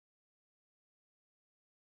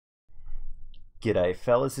G'day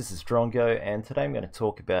fellas, this is Drongo, and today I'm going to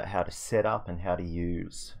talk about how to set up and how to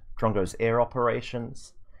use Drongo's air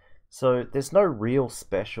operations. So there's no real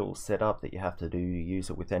special setup that you have to do to use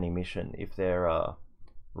it with any mission. If there are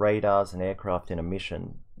radars and aircraft in a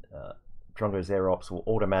mission, Drongo's air ops will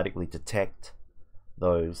automatically detect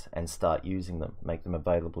those and start using them, make them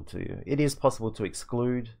available to you. It is possible to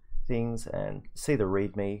exclude things and see the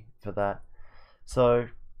README for that. So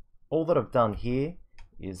all that I've done here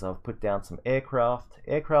is I've put down some aircraft.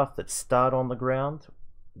 Aircraft that start on the ground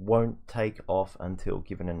won't take off until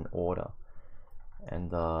given an order.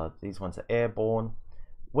 And these ones are airborne.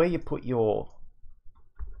 Where you put your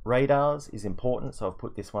radars is important, so I've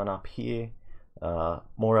put this one up here.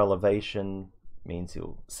 More elevation means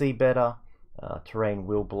you'll see better. Terrain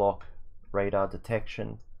will block radar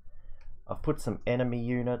detection. I've put some enemy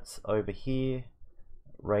units over here,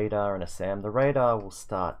 radar and a SAM. The radar will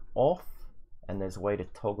start off, and there's a way to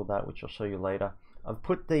toggle that, which I'll show you later. I've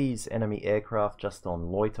put these enemy aircraft just on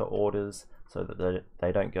loiter orders so that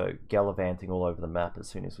they don't go gallivanting all over the map as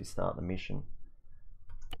soon as we start the mission.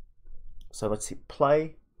 So let's hit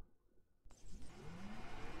play.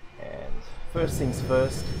 And first things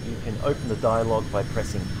first, you can open the dialogue by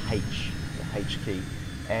pressing H, the H key,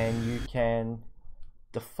 and you can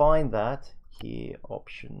define that here,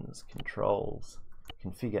 options, controls,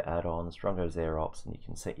 configure add-ons, Drongo's air ops, and you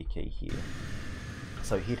can set your key here.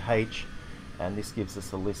 So hit H, and this gives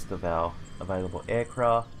us a list of our available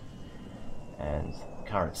aircraft and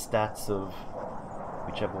current stats of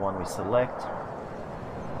whichever one we select.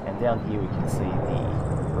 And down here we can see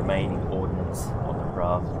the remaining ordnance on the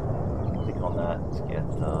craft. You can click on that to get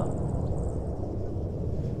a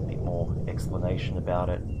bit more explanation about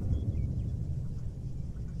it.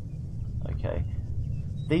 Okay,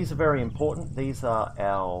 these are very important. These are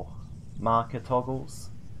our marker toggles.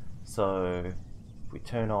 So if we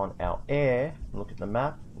turn on our air and look at the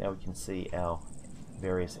map, now we can see our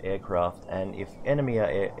various aircraft, and if enemy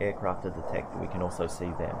aircraft are detected, we can also see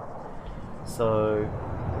them. So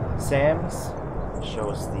SAMs show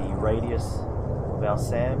us the radius of our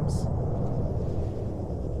SAMs,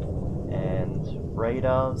 and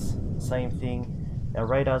radars, same thing. Now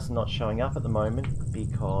radars are not showing up at the moment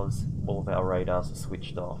because all of our radars are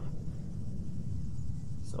switched off.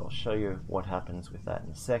 So I'll show you what happens with that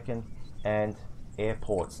in a second. And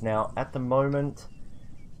airports. Now at the moment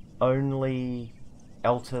only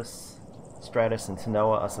Altus, Stratus and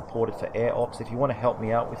Tanoa are supported for air ops. If you want to help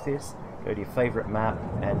me out with this, go to your favorite map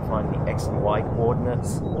and find the X and Y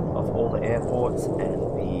coordinates of all the airports and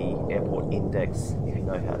the airport index if you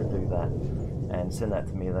know how to do that, and send that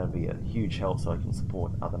to me. That'll be a huge help so I can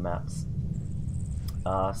support other maps.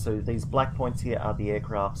 So these black points here are the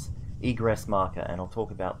aircraft's egress marker, and I'll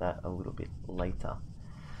talk about that a little bit later.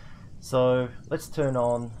 So let's turn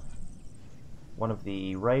on one of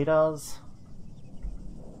the radars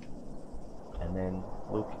and then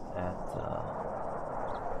look at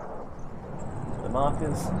the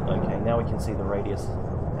markers. Okay, now we can see the radius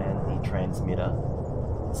and the transmitter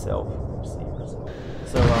itself.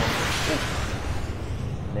 So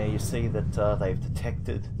now you see that they've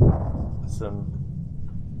detected some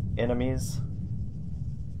enemies,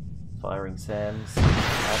 firing SAMs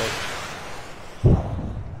at it.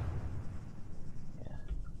 Yeah.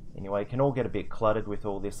 Anyway, it can all get a bit cluttered with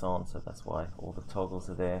all this on, so that's why all the toggles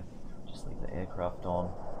are there. Just leave the aircraft on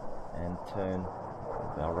and turn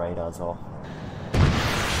our radars off.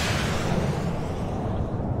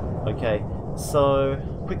 Okay, so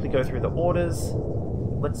quickly go through the orders.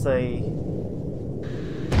 Let's say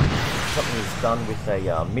something is done with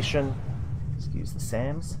a mission, excuse the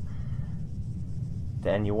SAMs,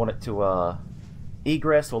 then you want it to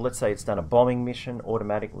egress, or let's say it's done a bombing mission,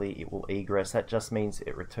 automatically it will egress. That just means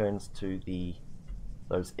it returns to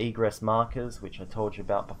those egress markers which I told you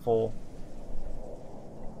about before.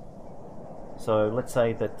 So let's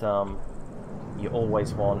say that you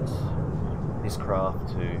always want this craft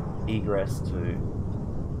to egress to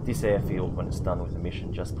this airfield when it's done with a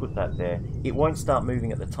mission. Just put that there. It won't start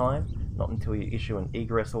moving at the time, not until you issue an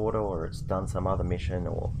egress order or it's done some other mission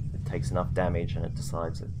or it takes enough damage and it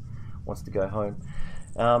decides it wants to go home.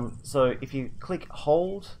 So if you click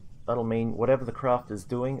hold, that'll mean whatever the craft is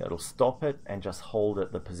doing, it'll stop it and just hold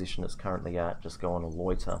at the position it's currently at. Just go on a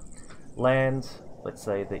loiter. Land, let's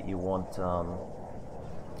say that you want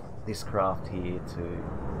this craft here to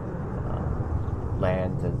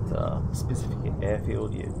land at a specific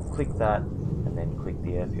airfield. You click that and then click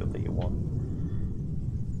the airfield that you want.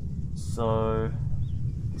 So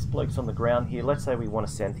this bloke's on the ground here. Let's say we want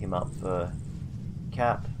to send him up for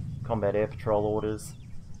CAP, Combat Air Patrol orders.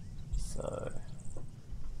 So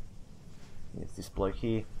There's this bloke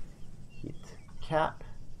here. Hit cap,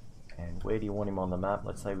 and where do you want him on the map?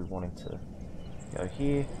 Let's say we want him to go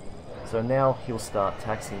here. So now he'll start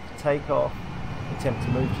taxiing for takeoff, attempt to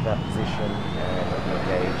move to that position, and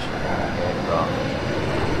engage an aircraft.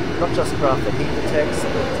 Not just craft that he detects,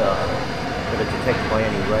 but that are detected by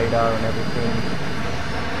any radar and everything.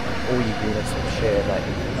 All your units will share that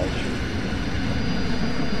information.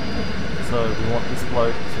 So we want this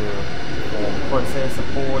bloke to perform close air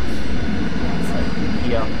support, say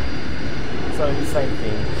here. So the same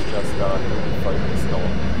thing, it's just focused on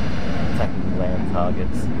attacking land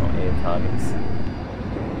targets, not air targets.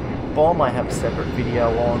 Bomb I have a separate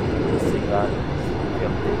video on, you'll see that, if you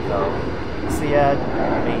have detail. SEAD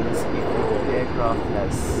means if your aircraft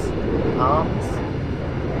has arms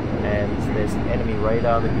and there's an enemy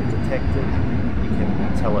radar that you've detected, you can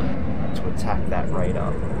tell it to attack that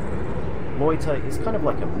radar. Loiter is kind of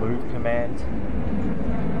like a move command.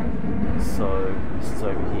 So this is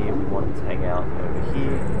over here, we want it to hang out over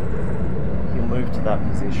here. He'll move to that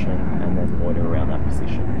position and then loiter around that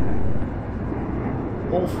position.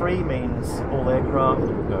 All free means all aircraft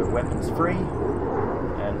will go weapons free,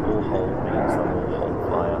 and all hold means they'll all hold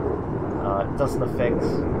fire. It doesn't affect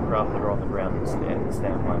craft that are on the ground in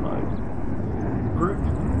standby mode. Group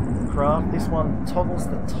craft, this one toggles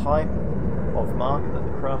the type of marker that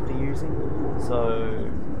the craft are using. So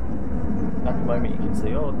at the moment you can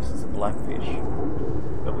see, oh, this is a blackfish,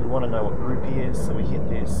 but we want to know what group he is, so we hit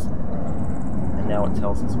this, and now it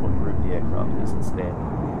tells us what group the aircraft is instead.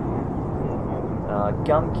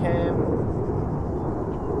 Gun cam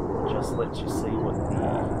just lets you see what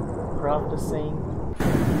the craft is seeing.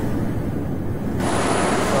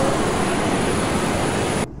 So,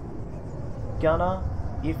 gunner,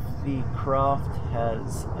 if the craft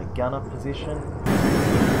has a gunner position,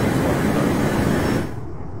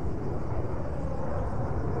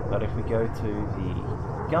 but if we go to the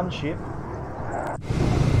gunship,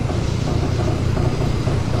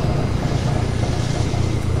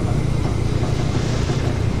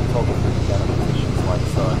 toggle through the gunner positions like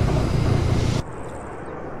so,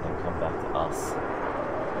 and come back to us.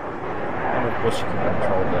 And of course you can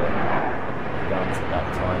control the guns at that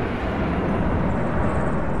time.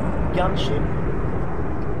 Gunship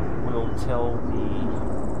will tell the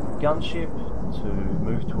gunship to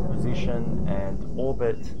move to a position and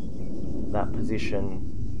orbit that position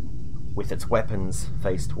with its weapons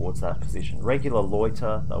faced towards that position. Regular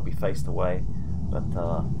loiter, they'll be faced away, but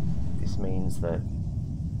this means that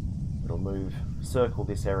it'll move, circle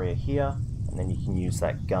this area here, and then you can use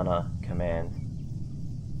that gunner command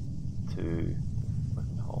to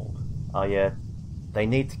hold. Oh yeah, they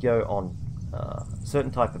need to go on a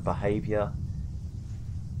certain type of behavior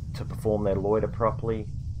to perform their loiter properly.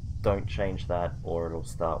 Don't change that or it'll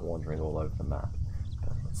start wandering all over the map.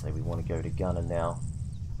 But let's say we want to go to gunner now.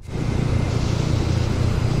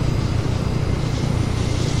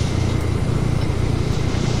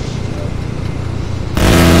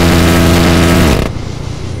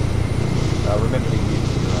 Remember to use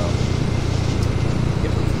your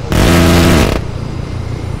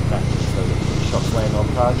back so that the shots land on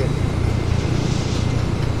target.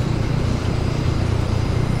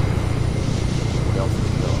 What else is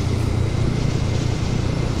going?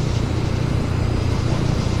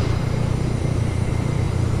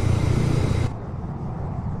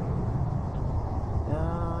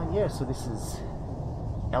 Yeah, so this is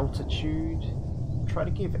altitude. Try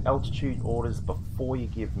to give altitude orders before you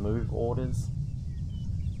give move orders.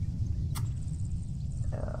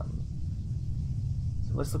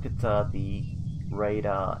 So let's look at the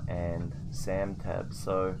radar and SAM tabs.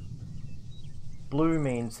 So blue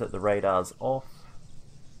means that the radar's off.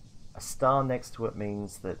 A star next to it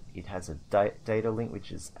means that it has a data link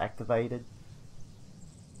which is activated.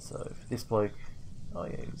 So for this bloke, oh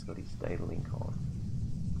yeah, he's got his data link on,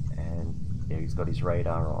 and yeah, he's got his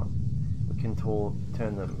radar on. We can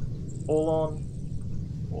turn them all on,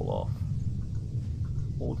 all off,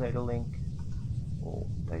 all data link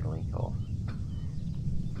off.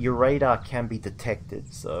 Your radar can be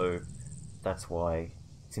detected, so that's why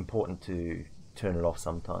it's important to turn it off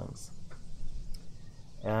sometimes.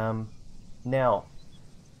 Now,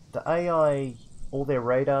 the AI, all their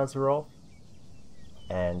radars are off,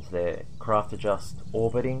 and their craft are just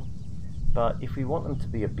orbiting, but if we want them to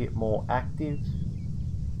be a bit more active,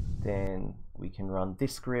 then we can run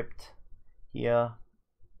this script here,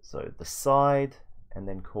 so the side, and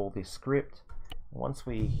then call this script. Once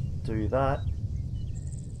we do that,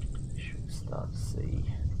 we should start to see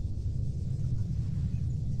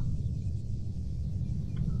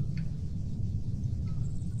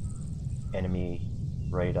enemy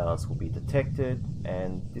radars will be detected,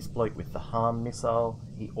 and this bloke with the harm missile,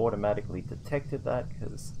 he automatically detected that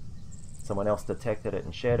because someone else detected it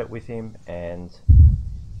and shared it with him, and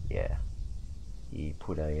yeah, he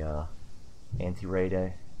put a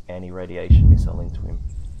anti-radiation missile into him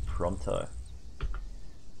pronto.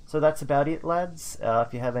 So that's about it, lads.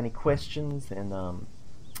 If you have any questions, then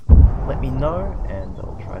let me know and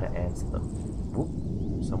I'll try to answer them.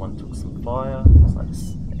 Whoop, someone took some fire. Looks like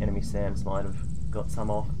enemy Sams might have got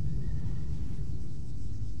some off.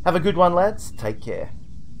 Have a good one, lads. Take care.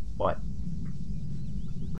 Bye.